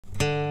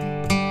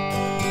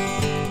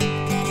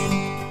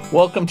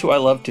Welcome to I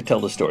Love to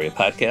Tell the Story, a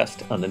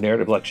podcast on the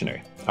Narrative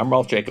Lectionary. I'm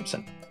Rolf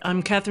Jacobson.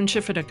 I'm Kathryn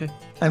Schifferdecker.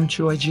 I'm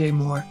Joy J.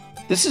 Moore.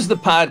 This is the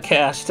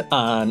podcast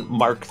on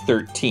Mark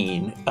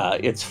 13.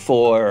 It's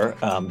for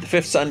the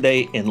fifth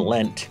Sunday in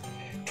Lent,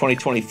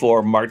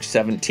 2024, March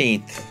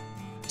 17th.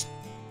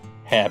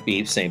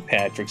 Happy St.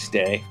 Patrick's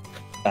Day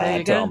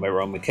to all my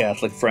Roman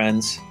Catholic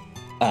friends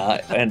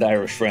and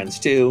Irish friends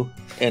too,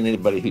 and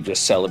anybody who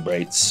just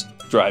celebrates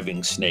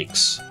driving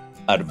snakes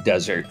out of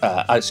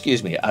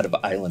out of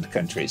island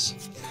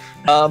countries.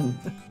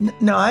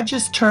 No, I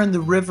just turned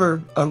the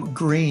river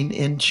green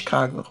in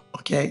Chicago.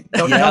 Okay.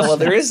 Well,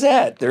 there is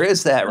that,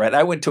 right?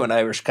 I went to an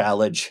Irish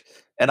college,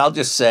 and I'll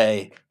just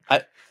say,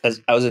 I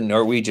was a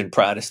Norwegian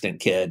Protestant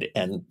kid,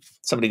 and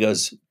somebody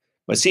goes,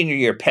 my senior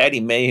year, Patty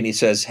May, and he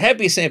says,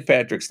 "Happy St.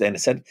 Patrick's Day." And I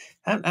said,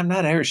 I'm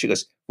not Irish. She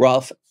goes,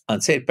 "Rolf, on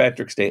St.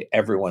 Patrick's Day,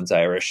 everyone's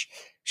Irish."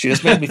 She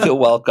just made me feel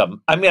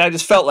welcome. I mean, I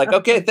just felt like,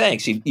 okay,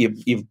 thanks.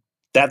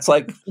 That's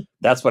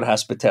what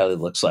hospitality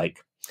looks like.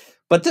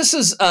 But this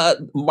is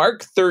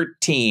Mark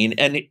 13,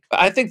 and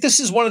I think this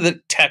is one of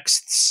the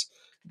texts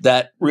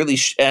that really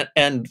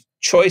and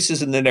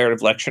choices in the narrative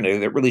lectionary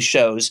that really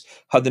shows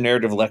how the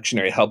narrative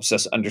lectionary helps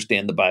us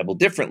understand the Bible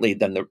differently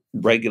than the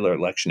regular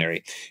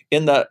lectionary.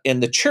 In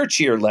the church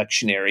year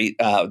lectionary,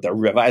 the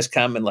Revised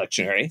Common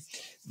Lectionary,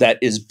 that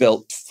is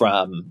built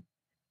from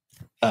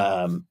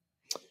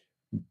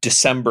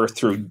December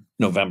through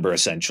November,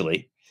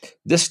 essentially.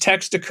 This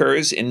text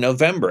occurs in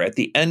November at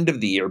the end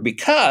of the year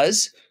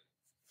because,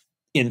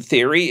 in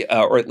theory,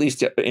 or at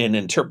least in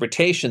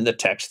interpretation, the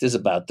text is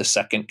about the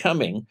second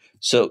coming.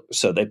 So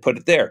they put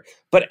it there.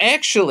 But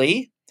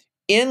actually,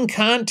 in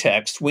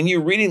context, when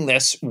you're reading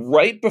this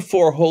right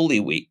before Holy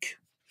Week,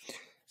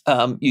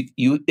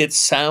 it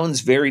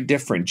sounds very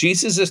different.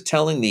 Jesus is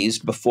telling these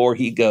before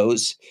he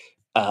goes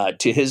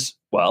to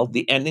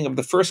the ending of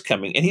the first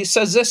coming. And he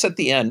says this at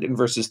the end in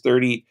verses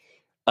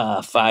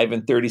 35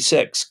 and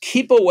 36.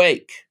 "Keep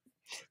awake,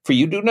 for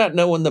you do not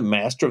know when the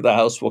master of the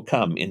house will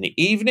come, in the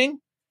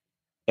evening,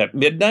 at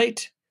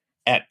midnight,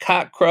 at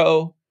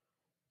cockcrow,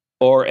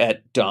 or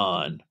at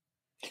dawn."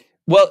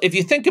 Well, if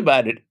you think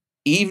about it,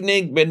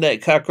 evening,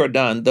 midnight, cockcrow,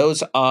 dawn,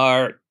 those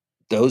are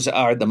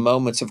the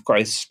moments of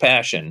Christ's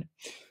passion.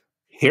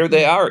 Here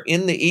they are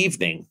in the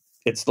evening.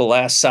 It's the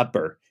Last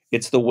Supper.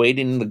 It's the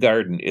waiting in the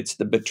garden. It's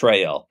the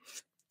betrayal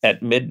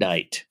at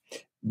midnight.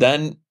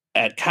 Then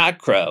at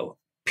cockcrow,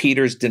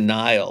 Peter's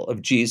denial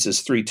of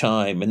Jesus 3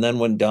 times. And then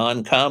when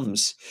dawn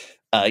comes,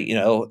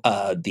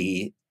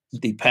 the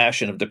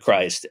passion of the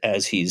Christ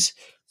as he's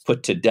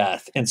put to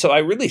death. And so I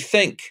really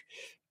think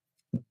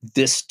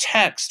this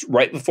text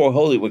right before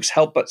Holy Week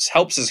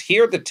helps us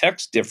hear the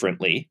text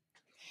differently,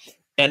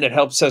 and it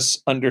helps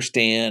us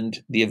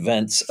understand the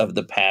events of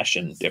the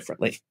passion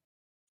differently.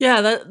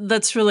 Yeah,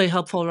 that's really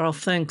helpful, Rolf.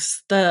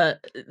 Thanks. We're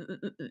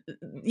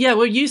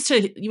used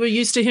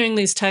to hearing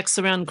these texts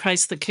around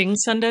Christ the King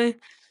Sunday.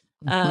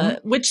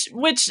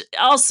 Which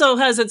also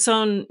has its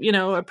own,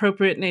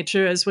 appropriate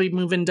nature as we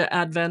move into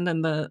Advent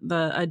and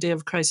the idea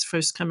of Christ's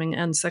first coming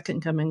and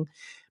second coming.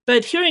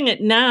 But hearing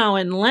it now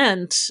in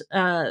Lent,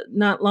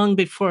 not long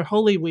before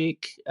Holy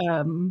Week,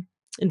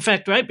 in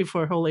fact, right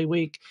before Holy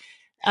Week,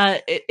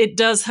 it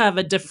does have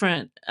a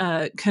different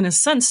kind of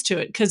sense to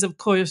it because, of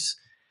course,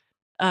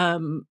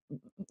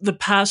 the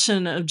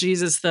passion of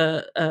Jesus,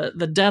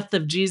 the death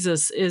of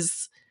Jesus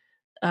is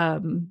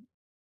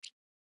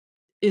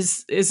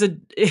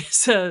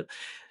a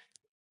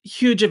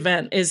huge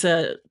event, is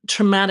a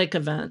traumatic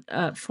event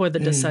for the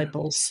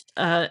disciples.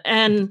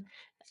 And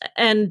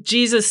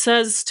Jesus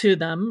says to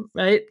them,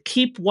 right,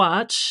 "Keep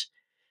watch.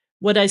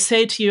 What I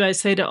say to you, I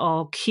say to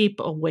all, keep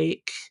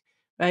awake,"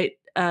 right?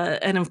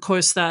 And of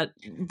course, that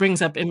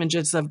brings up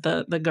images of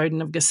the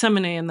Garden of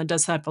Gethsemane and the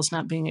disciples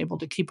not being able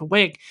to keep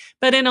awake.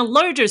 But in a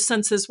larger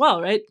sense as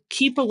well, right?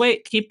 Keep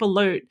awake, keep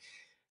alert.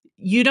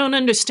 You don't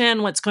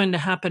understand what's going to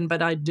happen,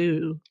 but I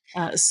do.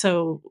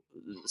 So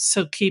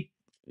keep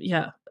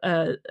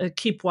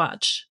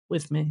watch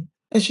with me.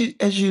 As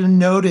you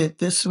noted,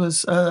 this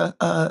was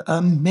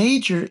a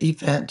major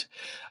event,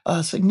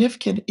 a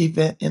significant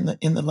event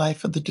in the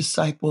life of the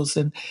disciples.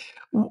 And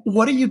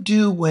what do you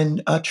do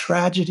when a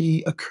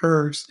tragedy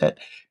occurs that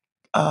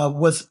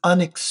was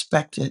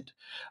unexpected?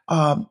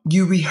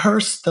 You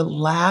rehearse the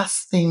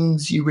last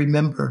things you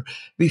remember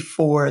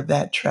before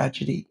that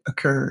tragedy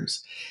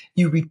occurs.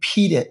 You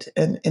repeat it.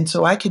 And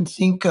so I can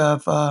think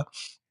of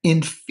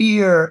in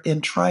fear,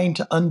 in trying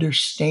to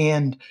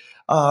understand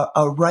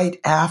right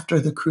after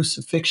the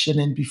crucifixion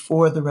and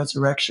before the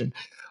resurrection,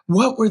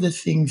 what were the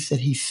things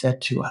that he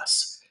said to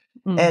us?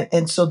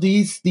 And so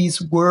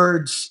these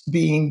words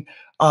being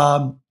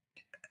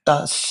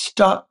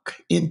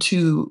stuck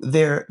into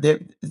their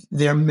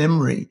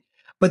memory.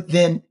 But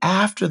then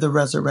after the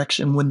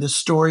resurrection, when the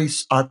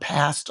stories are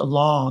passed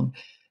along,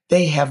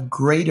 they have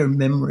greater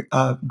memory,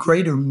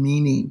 greater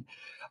meaning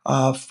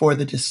for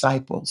the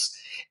disciples.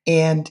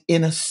 And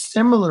in a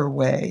similar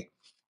way,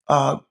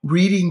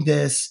 reading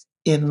this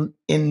in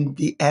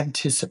the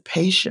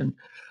anticipation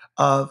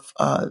of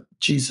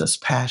Jesus'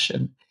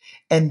 passion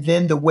and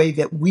then the way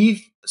that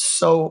we've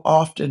so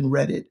often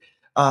read it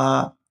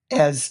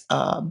as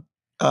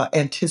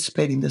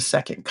anticipating the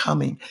second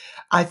coming.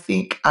 I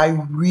think I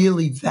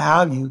really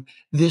value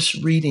this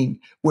reading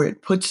where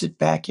it puts it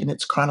back in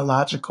its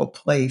chronological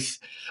place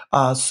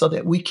so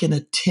that we can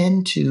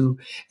attend to,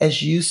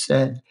 as you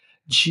said,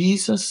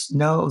 Jesus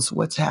knows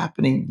what's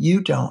happening. You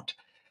don't.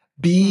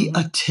 Be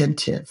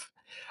attentive.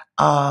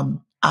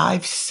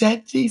 I've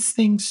said these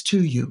things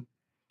to you.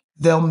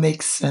 They'll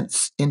make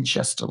sense in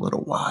just a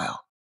little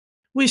while.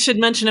 We should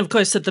mention, of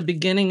course, that the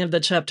beginning of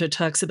the chapter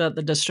talks about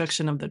the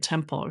destruction of the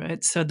temple,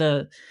 right? So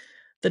the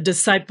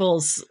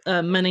disciples,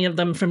 many of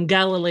them from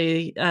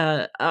Galilee,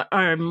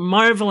 are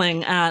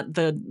marveling at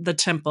the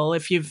temple.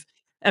 If you've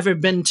ever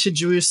been to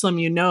Jerusalem,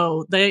 you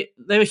know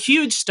they're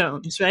huge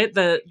stones, right?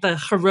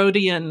 The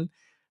Herodian,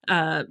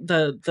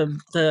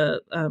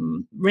 the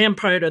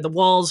rampart or the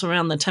walls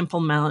around the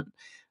Temple Mount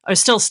are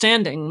still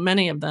standing.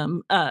 Many of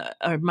them,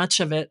 or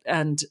much of it,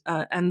 and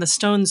the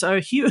stones are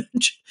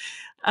huge.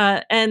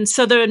 And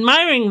so they're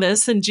admiring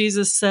this, and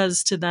Jesus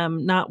says to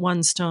them, "Not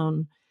one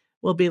stone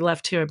will be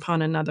left here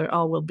upon another;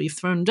 all will be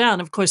thrown down."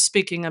 Of course,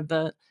 speaking of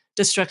the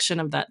destruction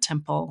of that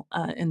temple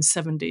in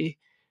 70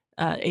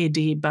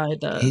 A.D. by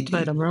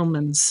the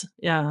Romans.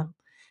 Yeah.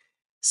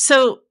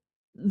 So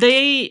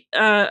they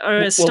are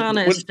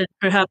astonished and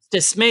perhaps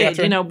dismayed.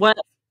 Kathryn, You know what?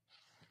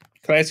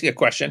 can I ask you a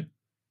question?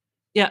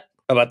 Yeah.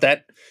 About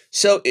that?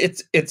 So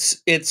it's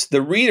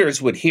the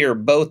readers would hear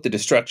both the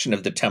destruction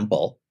of the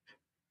temple,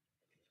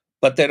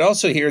 but they'd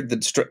also hear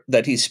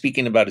that he's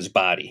speaking about his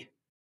body,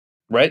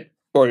 right?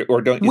 Or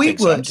don't you think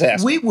so? I'm just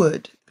asking. We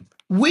would.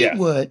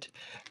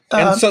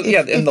 And so,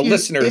 and the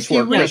listeners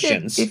were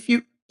Christians. If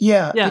you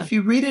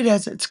read it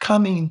as it's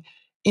coming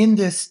in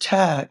this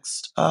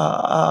text,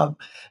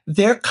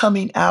 they're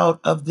coming out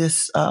of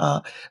this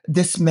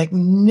this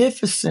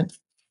magnificent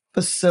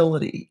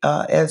facility,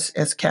 as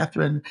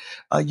Kathryn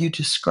you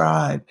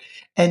described,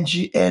 and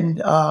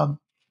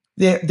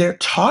they're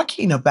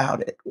talking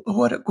about it.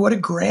 What a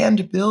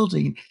grand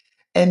building,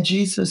 and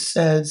Jesus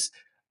says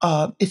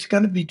it's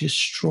going to be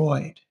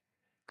destroyed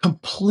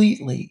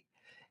completely,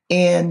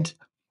 and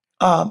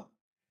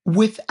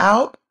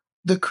without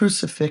the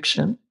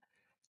crucifixion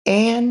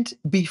and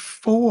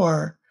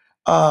before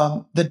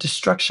the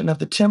destruction of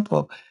the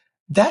temple,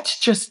 that's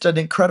just an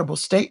incredible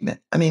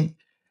statement. I mean,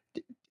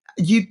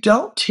 you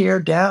don't tear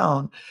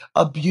down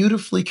a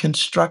beautifully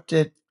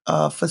constructed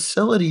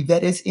facility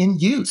that is in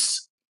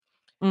use.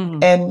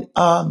 And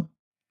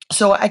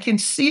so I can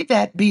see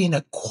that being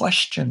a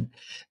question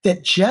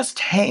that just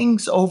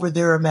hangs over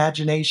their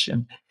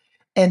imagination.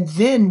 And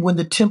then when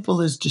the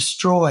temple is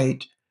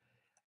destroyed,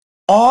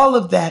 all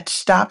of that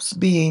stops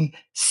being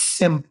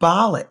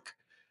symbolic,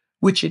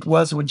 which it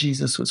was when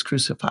Jesus was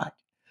crucified.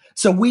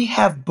 So we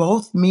have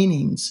both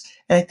meanings.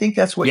 And I think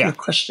that's what your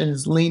question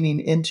is leaning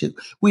into.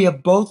 We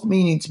have both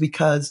meanings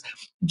because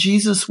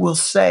Jesus will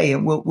say,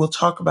 and we'll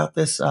talk about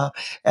this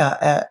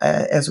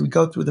as we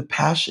go through the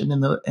Passion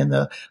and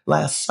the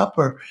Last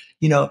Supper,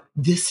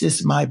 this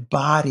is my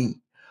body.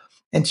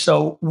 And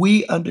so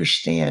we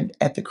understand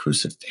at the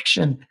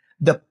crucifixion,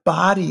 the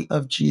body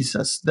of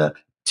Jesus, the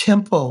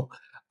temple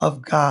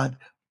of God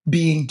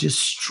being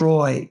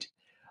destroyed.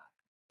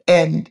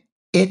 And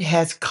it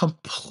has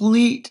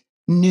complete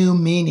new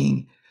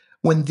meaning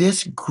when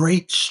this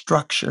great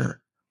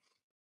structure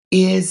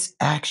is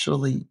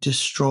actually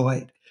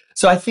destroyed.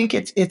 So I think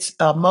it's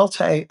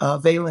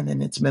multivalent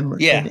in its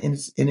memory, in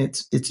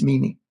its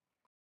meaning.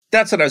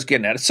 That's what I was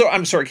getting at. So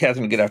I'm sorry,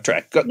 Kathryn, to get off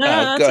track. Go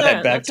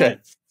ahead.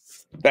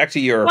 Back to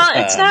your. Well,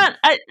 it's not.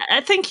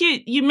 I think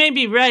you may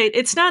be right.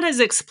 It's not as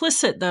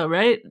explicit though,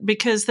 right?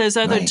 Because there's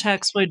other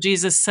texts where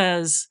Jesus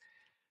says,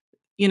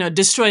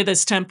 destroy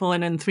this temple,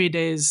 and in 3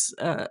 days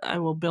I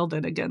will build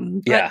it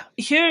again. But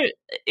here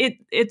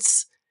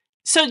it's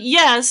so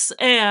yes,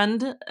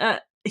 and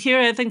here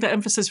I think the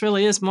emphasis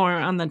really is more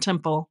on the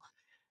temple.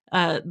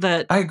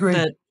 That I agree.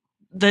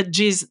 That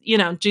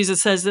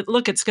Jesus says that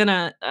look, it's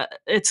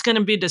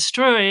gonna be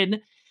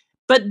destroyed.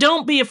 But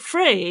don't be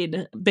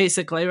afraid,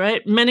 basically,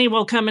 right? Many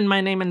will come in my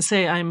name and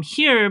say, I'm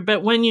here.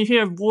 But when you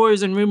hear of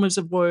wars and rumors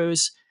of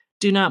wars,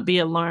 do not be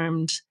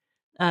alarmed.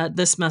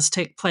 This must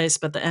take place,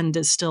 but the end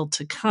is still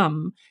to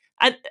come.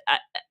 I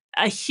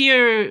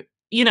hear,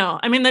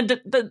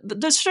 the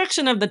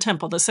destruction of the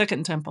temple, the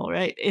second temple,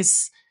 right,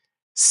 is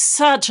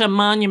such a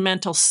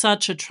monumental,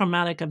 such a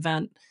traumatic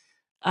event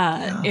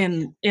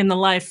in the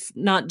life,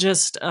 not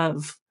just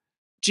of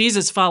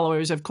Jesus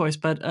followers, of course,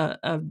 but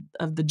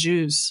of the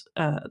Jews,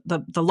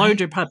 the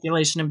larger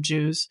population of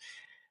Jews,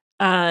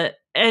 and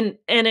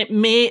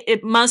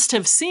it must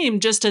have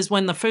seemed, just as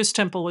when the first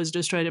temple was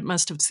destroyed, it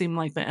must have seemed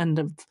like the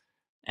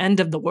end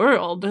of the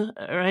world,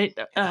 right?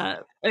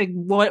 Like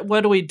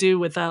what do we do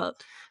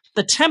without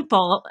the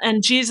temple?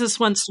 And Jesus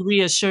wants to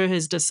reassure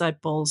his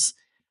disciples,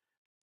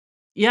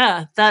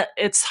 that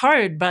it's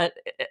hard, but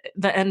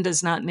the end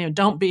is not near.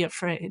 Don't be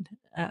afraid,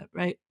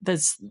 right?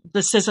 This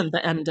isn't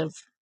the end of.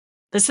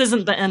 This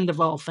isn't the end of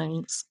all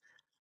things.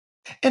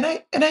 And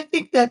I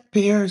think that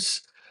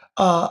bears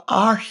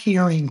our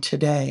hearing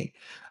today.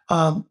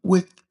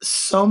 with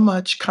so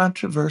much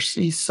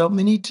controversy, so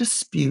many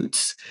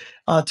disputes,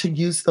 to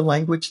use the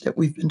language that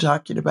we've been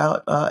talking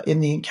about in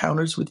the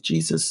encounters with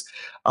Jesus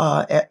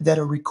that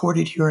are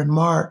recorded here in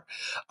Mark,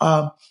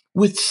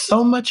 with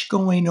so much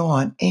going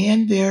on,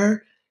 and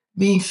there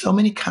being so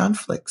many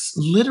conflicts,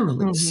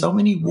 literally Mhm. so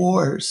many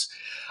wars,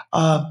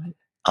 uh, Mhm.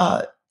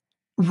 uh,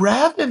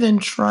 rather than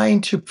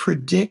trying to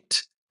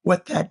predict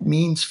what that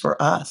means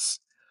for us,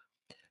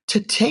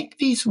 to take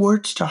these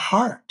words to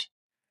heart.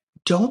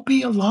 Don't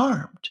be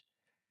alarmed.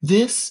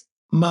 This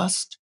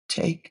must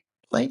take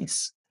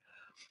place.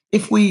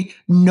 If we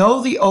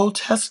know the Old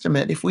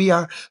Testament, if we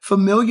are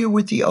familiar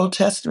with the Old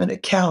Testament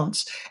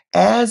accounts,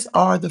 as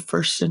are the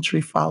first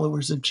century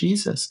followers of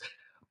Jesus,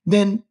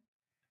 then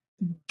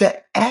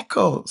the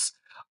echoes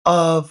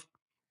of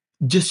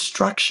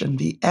destruction,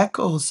 the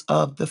echoes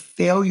of the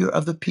failure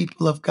of the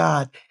people of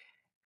God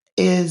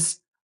is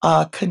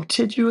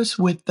contiguous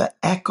with the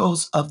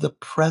echoes of the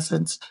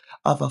presence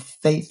of a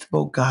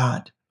faithful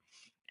God.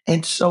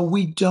 And so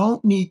we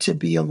don't need to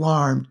be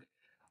alarmed.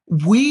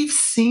 We've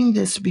seen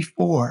this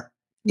before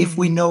if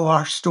we Mhm. know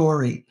our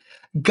story.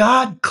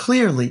 God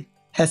clearly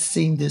has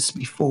seen this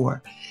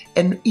before.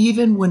 And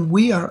even when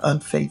we are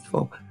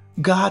unfaithful,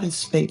 God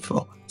is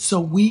faithful. So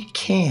we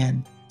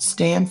can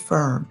stand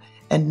firm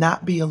and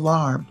not be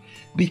alarmed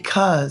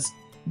because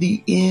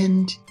the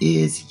end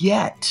is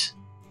yet.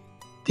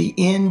 The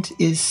end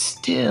is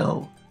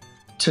still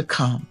to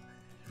come.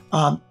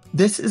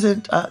 This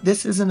isn't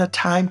a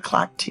time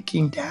clock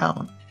ticking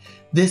down.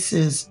 This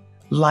is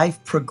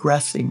life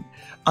progressing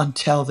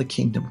until the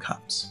kingdom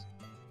comes.